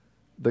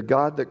the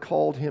God that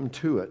called him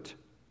to it,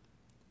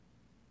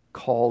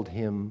 called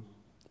him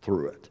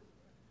through it.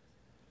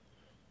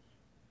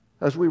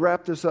 As we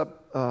wrap this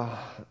up,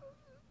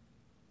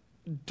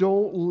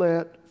 don't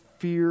let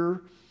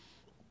fear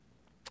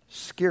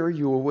scare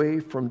you away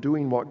from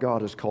doing what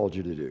God has called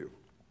you to do.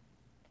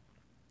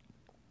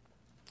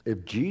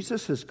 If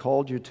Jesus has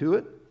called you to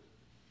it,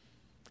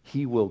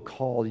 He will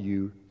call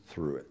you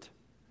through it.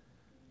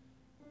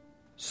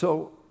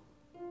 So,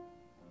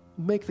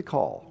 make the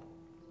call.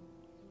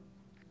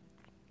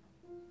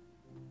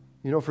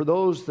 For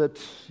those that,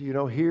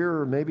 here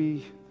or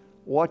maybe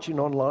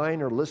watching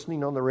online or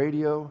listening on the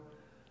radio,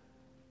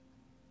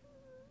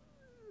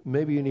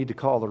 maybe you need to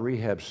call the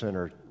rehab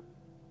center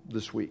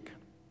this week.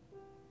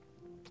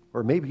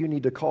 Or maybe you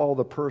need to call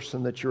the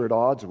person that you're at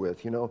odds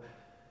with.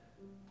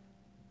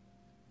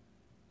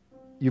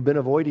 You've been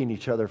avoiding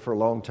each other for a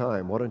long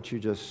time. Why don't you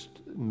just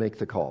make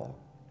the call?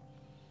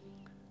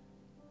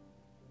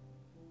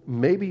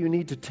 Maybe you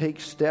need to take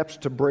steps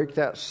to break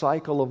that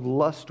cycle of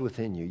lust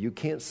within you. You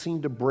can't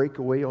seem to break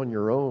away on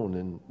your own,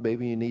 and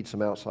maybe you need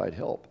some outside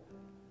help.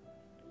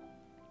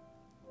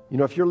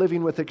 If you're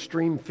living with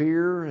extreme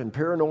fear and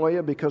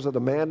paranoia because of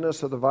the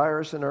madness of the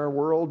virus in our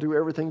world, do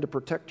everything to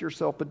protect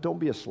yourself, but don't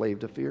be a slave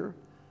to fear.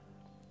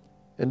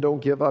 And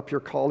don't give up your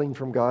calling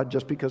from God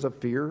just because of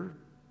fear.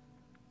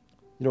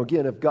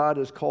 Again, if God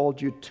has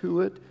called you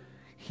to it,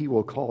 He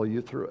will call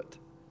you through it.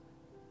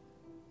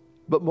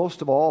 But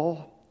most of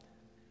all,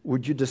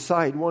 would you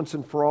decide once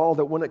and for all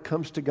that when it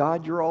comes to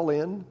God, you're all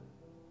in?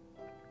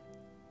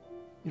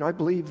 I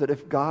believe that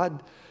if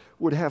God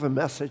would have a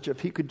message, if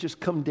He could just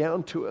come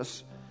down to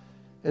us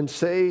and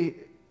say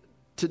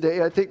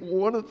today, I think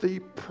one of the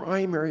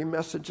primary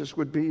messages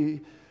would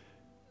be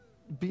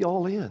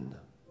all in.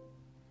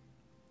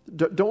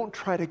 Don't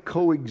try to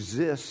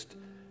coexist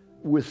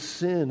with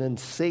sin and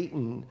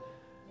Satan.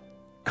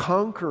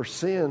 Conquer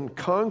sin,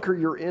 conquer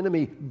your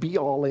enemy, be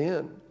all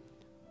in.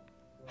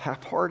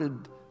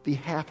 The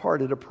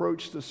half-hearted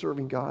approach to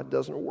serving God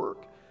doesn't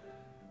work.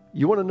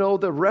 You want to know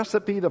the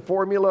recipe, the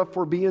formula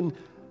for being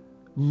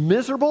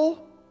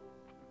miserable?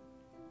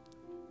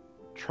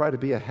 Try to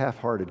be a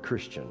half-hearted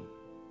Christian.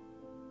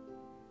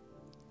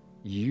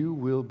 You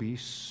will be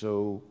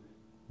so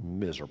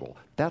miserable.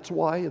 That's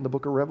why in the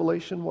book of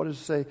Revelation, what does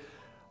it say?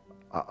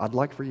 I'd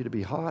like for you to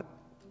be hot,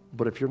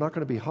 but if you're not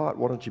going to be hot,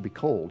 why don't you be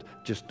cold?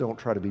 Just don't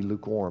try to be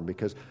lukewarm,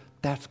 because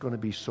that's going to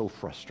be so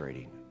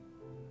frustrating.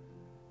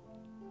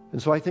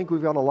 And so I think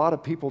we've got a lot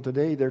of people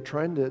today, they're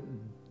trying to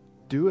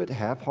do it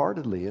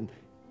half-heartedly, and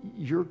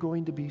you're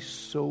going to be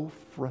so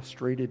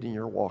frustrated in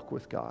your walk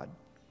with God.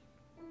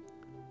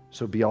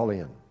 So be all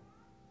in.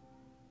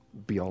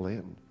 Be all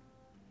in.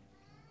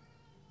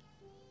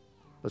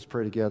 Let's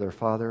pray together.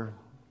 Father,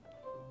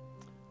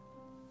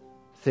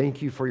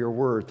 thank you for your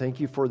word. Thank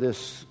you for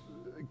this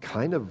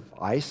kind of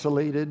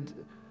isolated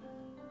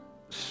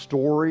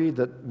story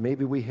that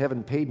maybe we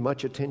haven't paid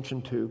much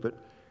attention to, but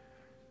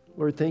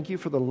Lord, thank you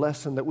for the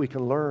lesson that we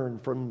can learn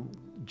from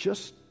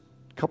just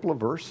a couple of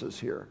verses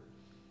here.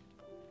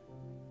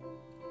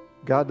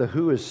 God, the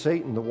who is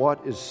Satan, the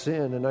what is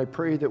sin, and I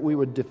pray that we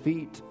would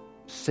defeat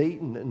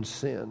Satan and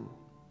sin.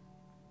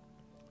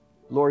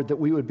 Lord, that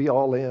we would be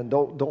all in.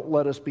 Don't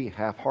let us be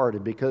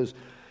half-hearted, because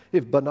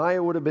if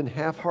Benaiah would have been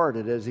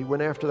half-hearted as he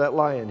went after that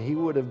lion, he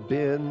would have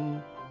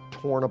been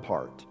torn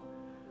apart.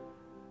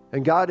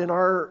 And God, in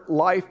our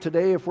life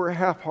today, if we're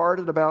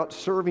half-hearted about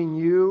serving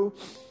you,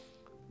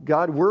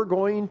 God, we're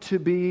going to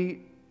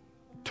be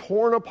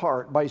torn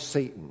apart by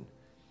Satan.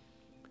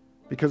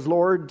 Because,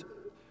 Lord,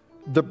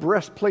 the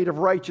breastplate of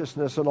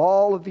righteousness and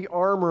all of the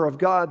armor of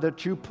God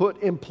that you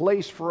put in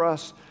place for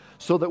us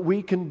so that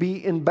we can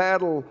be in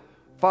battle,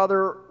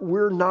 Father,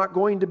 we're not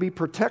going to be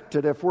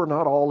protected if we're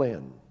not all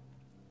in.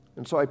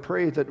 And so I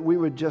pray that we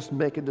would just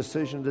make a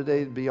decision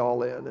today to be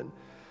all in. And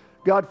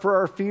God, for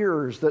our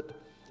fears that,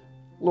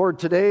 Lord,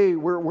 today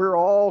we're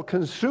all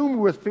consumed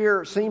with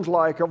fear, it seems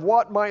like, of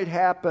what might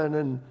happen.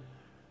 And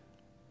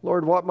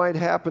Lord, what might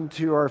happen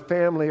to our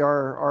family,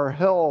 our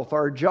health,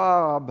 our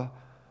job.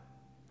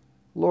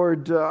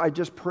 Lord, I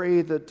just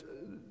pray that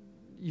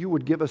you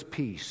would give us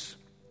peace.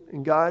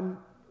 And God,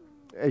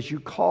 as you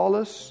call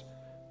us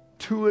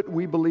to it,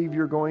 we believe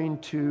you're going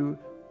to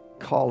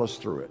call us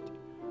through it.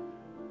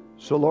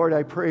 So Lord,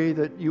 I pray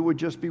that you would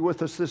just be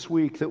with us this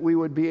week, that we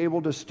would be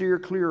able to steer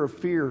clear of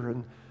fear,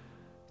 and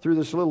through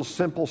this little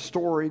simple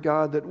story,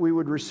 God, that we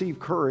would receive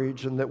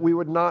courage and that we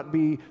would not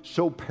be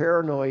so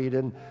paranoid.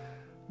 And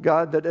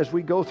God, that as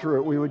we go through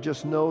it, we would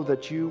just know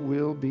that you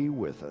will be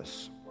with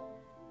us.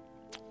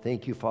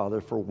 Thank you, Father,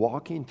 for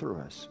walking through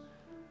us.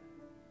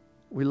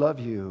 We love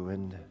you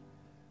and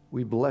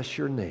we bless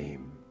your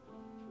name.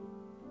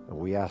 And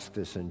we ask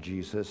this in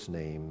Jesus'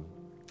 name.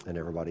 And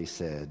everybody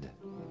said,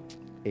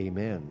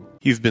 Amen.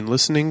 You've been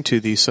listening to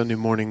the Sunday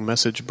morning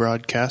message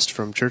broadcast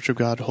from Church of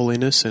God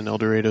Holiness in El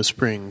Dorado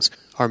Springs.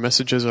 Our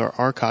messages are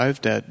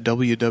archived at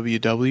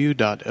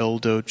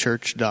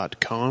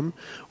www.eldochurch.com,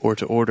 or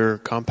to order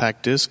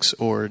compact discs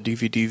or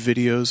DVD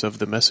videos of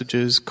the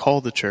messages,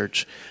 call the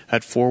church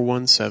at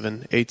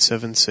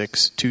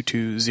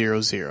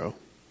 417-876-2200.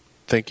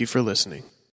 Thank you for listening.